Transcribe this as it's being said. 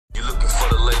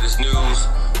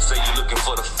looking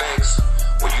for the facts,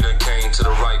 well, you done came to the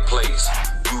right place.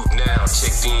 You've now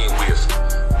checked in with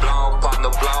blog partner,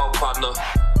 blog partner,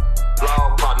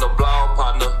 blog partner, blog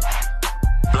partner,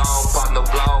 blog partner,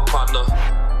 blog partner,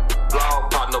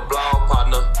 blog partner, blog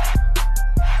partner.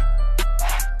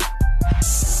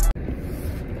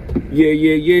 Yeah.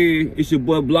 It's your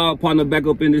boy Blog Partner back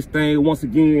up in this thing once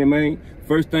again, man.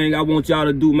 First thing I want y'all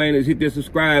to do, man, is hit that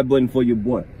subscribe button for your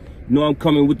boy. You know I'm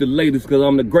coming with the latest because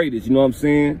I'm the greatest, you know what I'm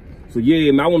saying? So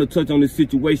yeah, man, I want to touch on this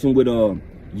situation with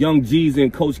young Jeezy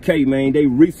and Coach K, man. They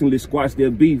recently squashed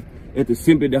their beef at the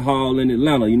Sympathy Hall in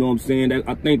Atlanta, you know what I'm saying?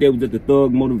 I think they was at the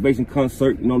Thug Motivation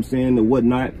concert, you know what I'm saying, and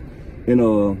whatnot.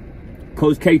 And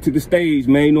Coach K took the stage,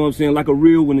 man, you know what I'm saying, like a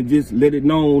real one, and just let it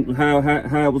known how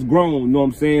it was grown, you know what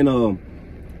I'm saying?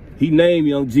 He named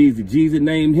young Jeezy. Jeezy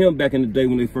named him back in the day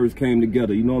when they first came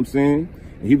together, you know what I'm saying?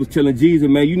 And he was telling Jeezy,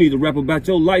 man, you need to rap about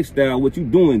your lifestyle, what you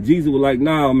doing. Jeezy was like,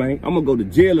 nah, man, I'm gonna go to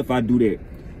jail if I do that.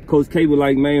 Coach K was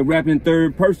like, man, rap in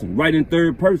third person, write in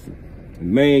third person.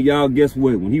 And man, y'all, guess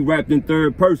what? When he rapped in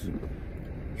third person,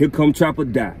 here come Trap or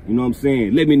Die, you know what I'm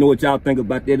saying? Let me know what y'all think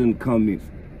about that in the comments.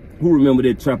 Who remember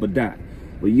that Trap or Die?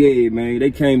 But yeah, man, they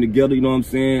came together, you know what I'm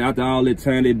saying? After all that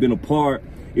time they'd been apart,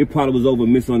 it probably was over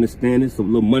misunderstanding,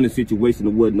 some little money situation or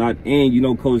whatnot. And, you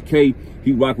know, Coach K,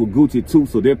 he rocked with Gucci too,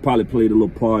 so they probably played a little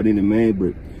part in it, man.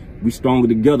 But we stronger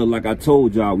together, like I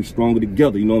told y'all, we stronger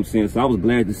together, you know what I'm saying? So I was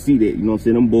glad to see that, you know what I'm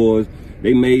saying? Them boys,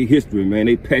 they made history, man.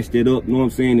 They patched it up, you know what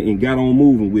I'm saying, and got on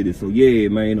moving with it. So yeah,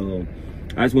 man,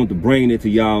 I just want to bring it to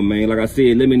y'all, man. Like I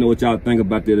said, let me know what y'all think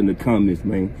about that in the comments,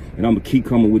 man. And I'm going to keep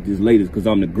coming with this latest because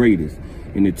I'm the greatest.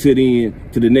 And until then,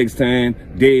 to the next time,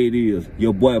 there it is.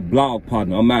 Your boy Blog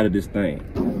Partner. I'm out of this thing.